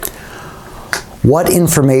What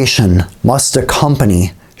information must a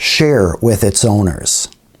company share with its owners?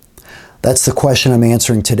 That's the question I'm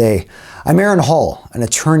answering today. I'm Aaron Hull, an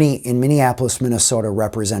attorney in Minneapolis, Minnesota,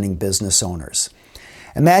 representing business owners.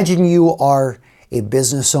 Imagine you are a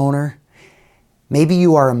business owner. Maybe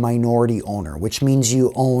you are a minority owner, which means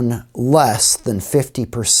you own less than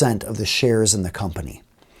 50% of the shares in the company.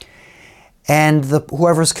 And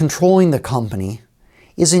whoever's controlling the company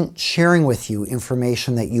isn't sharing with you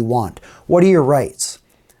information that you want. What are your rights?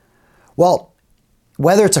 Well,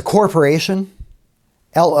 whether it's a corporation,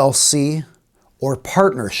 LLC, or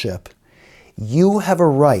partnership, you have a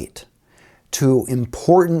right to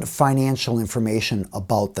important financial information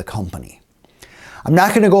about the company. I'm not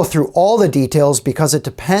going to go through all the details because it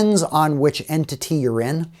depends on which entity you're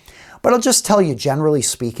in, but I'll just tell you, generally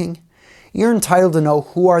speaking, you're entitled to know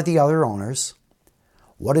who are the other owners,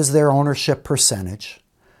 what is their ownership percentage.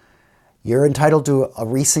 You're entitled to a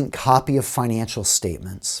recent copy of financial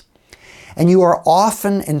statements, and you are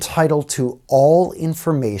often entitled to all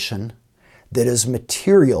information that is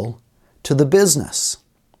material to the business,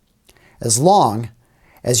 as long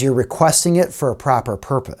as you're requesting it for a proper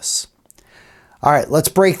purpose. All right, let's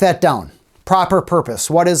break that down. Proper purpose,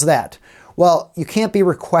 what is that? Well, you can't be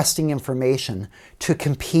requesting information to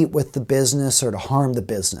compete with the business or to harm the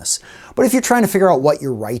business. But if you're trying to figure out what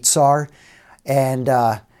your rights are and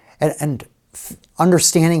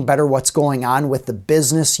understanding better what's going on with the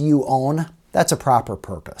business you own, that's a proper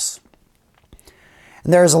purpose.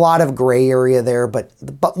 And there's a lot of gray area there, but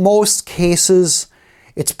most cases,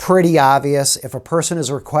 it's pretty obvious if a person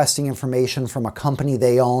is requesting information from a company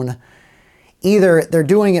they own, either they're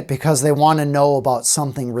doing it because they want to know about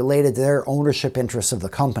something related to their ownership interests of the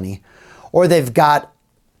company, or they've got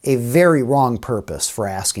a very wrong purpose for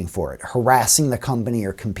asking for it, harassing the company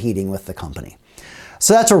or competing with the company.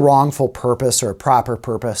 So that's a wrongful purpose or a proper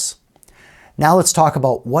purpose. Now let's talk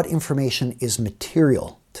about what information is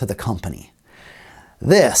material to the company.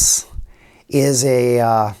 This is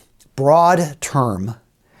a broad term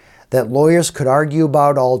that lawyers could argue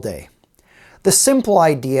about all day. The simple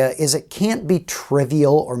idea is it can't be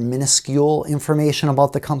trivial or minuscule information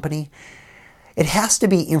about the company. It has to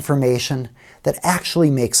be information that actually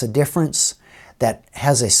makes a difference, that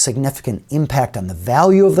has a significant impact on the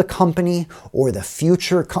value of the company or the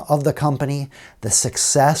future of the company, the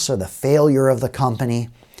success or the failure of the company,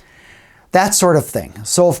 that sort of thing.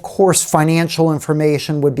 So of course, financial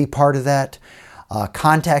information would be part of that,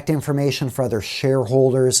 contact information for other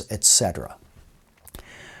shareholders, etc.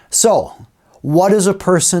 So, what is a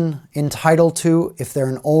person entitled to if they're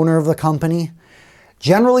an owner of the company?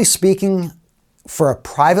 Generally speaking, for a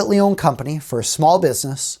privately owned company, for a small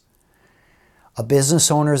business, a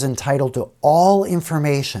business owner is entitled to all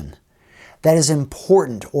information that is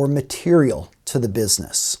important or material to the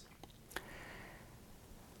business.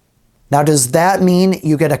 Now, does that mean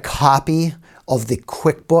you get a copy of the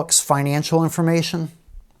QuickBooks financial information?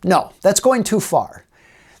 No, that's going too far.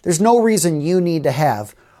 There's no reason you need to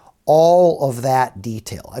have all of that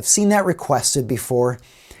detail. I've seen that requested before,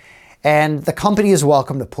 and the company is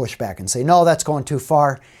welcome to push back and say, no, that's going too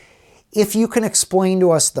far. If you can explain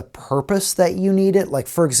to us the purpose that you need it, like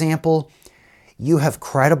for example, you have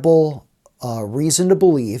credible reason to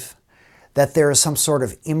believe that there is some sort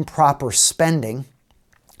of improper spending,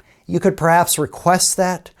 you could perhaps request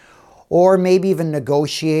that, or maybe even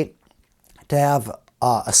negotiate to have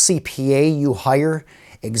a CPA you hire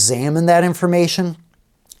examine that information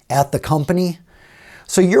at the company.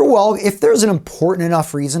 So if there's an important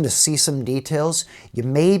enough reason to see some details, you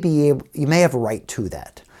may have a right to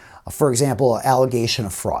that. For example, allegation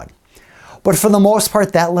of fraud. But for the most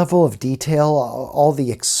part, that level of detail, all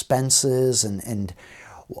the expenses and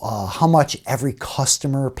how much every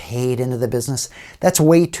customer paid into the business, that's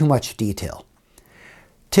way too much detail.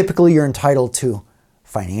 Typically, you're entitled to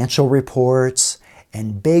financial reports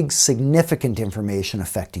and big, significant information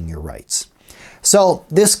affecting your rights. So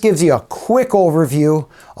this gives you a quick overview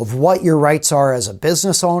of what your rights are as a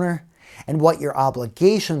business owner and what your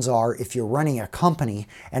obligations are if you're running a company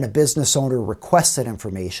and a business owner requests that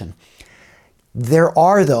information. There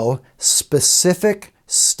are, though, specific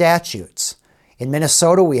statutes. In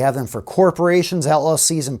Minnesota, we have them for corporations,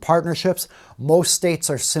 LLCs, and partnerships. Most states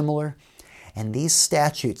are similar. And these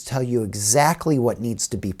statutes tell you exactly what needs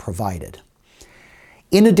to be provided.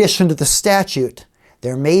 In addition to the statute,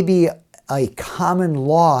 there may be a common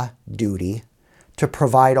law duty to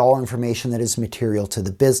provide all information that is material to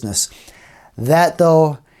the business. That,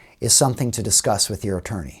 though, is something to discuss with your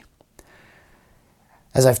attorney.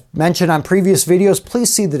 As I've mentioned on previous videos,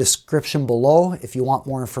 please see the description below if you want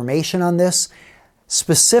more information on this.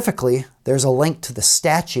 Specifically, there's a link to the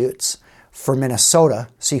statutes for Minnesota,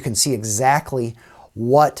 so you can see exactly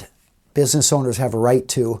what business owners have a right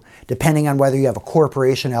to, depending on whether you have a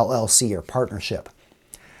corporation, LLC, or partnership.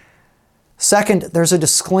 Second, there's a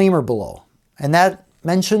disclaimer below, and that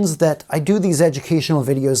mentions that I do these educational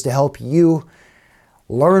videos to help you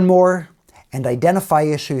learn more and identify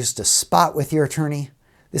issues to spot with your attorney.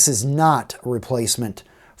 This is not a replacement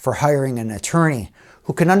for hiring an attorney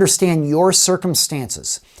who can understand your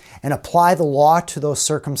circumstances and apply the law to those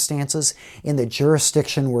circumstances in the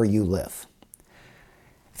jurisdiction where you live.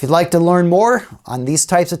 If you'd like to learn more on these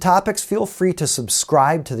types of topics, feel free to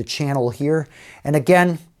subscribe to the channel here. And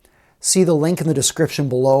again, see the link in the description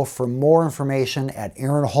below for more information at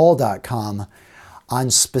aaronhall.com on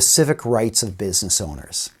specific rights of business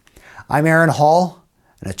owners. I'm Aaron Hall,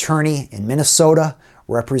 an attorney in Minnesota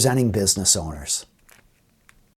representing business owners.